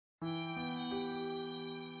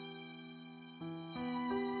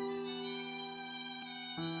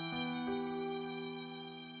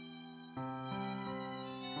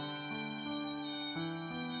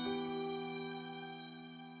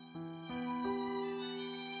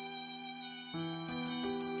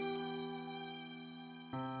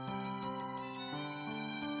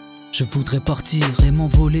Je voudrais partir et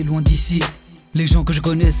m'envoler loin d'ici. Les gens que je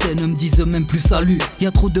connaissais ne me disent même plus salut. Y'a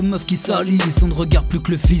trop de meufs qui salissent, on ne regarde plus que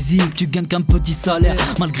le physique. Tu gagnes qu'un petit salaire,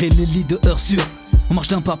 malgré les lits de heures sûres. On marche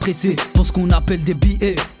d'un pas pressé pour ce qu'on appelle des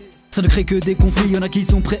billets. Ça ne crée que des conflits, y'en a qui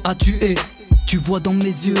sont prêts à tuer. Tu vois dans mes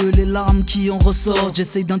yeux les larmes qui en ressortent.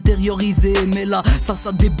 J'essaye d'intérioriser mais là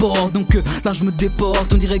ça déborde. Donc là je me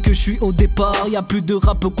déporte, on dirait que je suis au départ. Y'a plus de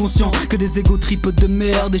rap conscient que des égo tripes de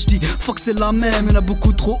merde. Et je dis fuck c'est la même, y'en a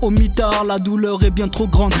beaucoup trop au mitard. La douleur est bien trop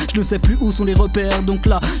grande, je ne sais plus où sont les repères. Donc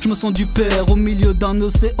là je me sens du père au milieu d'un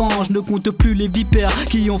océan. Je ne compte plus les vipères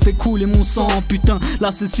qui ont fait couler mon sang. Putain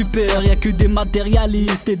là c'est super, y'a que des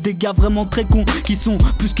matérialistes et des gars vraiment très cons qui sont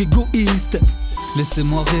plus qu'égoïstes.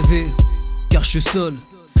 Laissez-moi rêver, car je suis seul,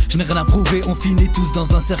 je n'ai rien à prouver, on finit tous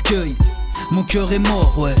dans un cercueil. Mon cœur est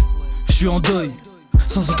mort, ouais, je suis en deuil.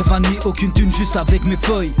 Sans aucun fan ni aucune thune, juste avec mes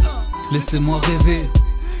feuilles. Laissez-moi rêver,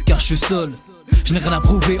 car je suis seul, je n'ai rien à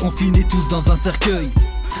prouver, on finit tous dans un cercueil.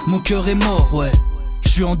 Mon cœur est mort, ouais, je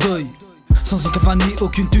suis en deuil. Sans aucun fan ni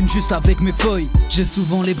aucune thune, juste avec mes feuilles. J'ai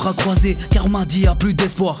souvent les bras croisés, car on m'a dit y'a plus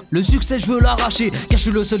d'espoir. Le succès je veux l'arracher, car je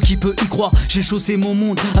suis le seul qui peut y croire. J'ai chaussé mon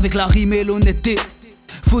monde avec la rime et l'honnêteté.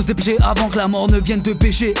 Faut se dépêcher avant que la mort ne vienne te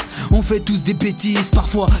pêcher. On fait tous des bêtises,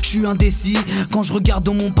 parfois je suis indécis. Quand je regarde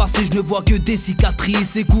dans mon passé, je ne vois que des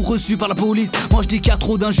cicatrices et coups reçus par la police. Moi je dis qu'il y a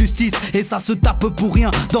trop d'injustice et ça se tape pour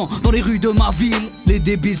rien dans les rues de ma ville. Les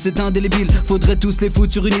débiles c'est indélébile, faudrait tous les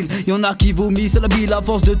foutre sur une île. Y'en a qui vomissent la bile à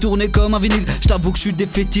force de tourner comme un vinyle. Je t'avoue que je suis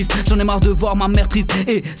défaitiste, j'en ai marre de voir ma mère triste.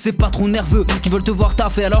 Et c'est pas trop nerveux qui veulent te voir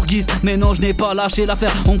taffer à leur guise. Mais non je n'ai pas lâché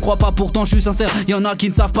l'affaire, on me croit pas pourtant je suis sincère. Y'en a qui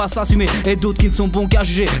ne savent pas s'assumer et d'autres qui ne sont bons qu'à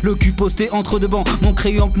juger. Le cul posté entre deux bancs, mon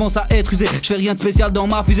crayon commence à être usé. Je fais rien de spécial dans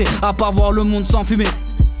ma fusée, à part voir le monde s'enfumer.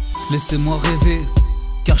 Laissez-moi rêver,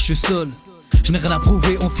 car je suis seul, je n'ai rien à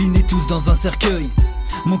prouver, on finit tous dans un cercueil.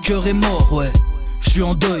 Mon cœur est mort, ouais, je suis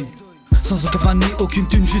en deuil. Sans aucun fan ni aucune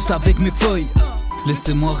thune, juste avec mes feuilles.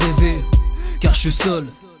 Laissez-moi rêver, car je suis seul,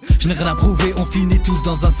 je n'ai rien à prouver, on finit tous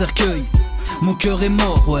dans un cercueil. Mon cœur est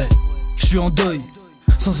mort, ouais, je suis en deuil.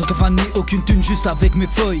 Sans aucun fan ni aucune thune, juste avec mes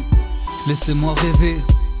feuilles. Laissez-moi rêver,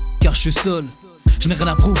 car je suis seul, je n'ai rien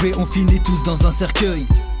à prouver, on finit tous dans un cercueil.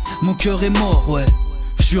 Mon cœur est mort, ouais,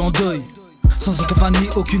 je suis en deuil. Sans aucun fan ni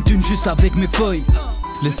aucune thune, juste avec mes feuilles.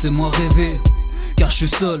 Laissez-moi rêver, car je suis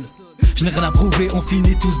seul, je n'ai rien à prouver, on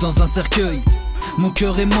finit tous dans un cercueil. Mon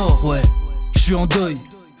cœur est mort, ouais, je suis en deuil.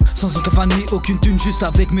 Sans aucun fan ni aucune thune, juste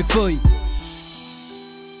avec mes feuilles.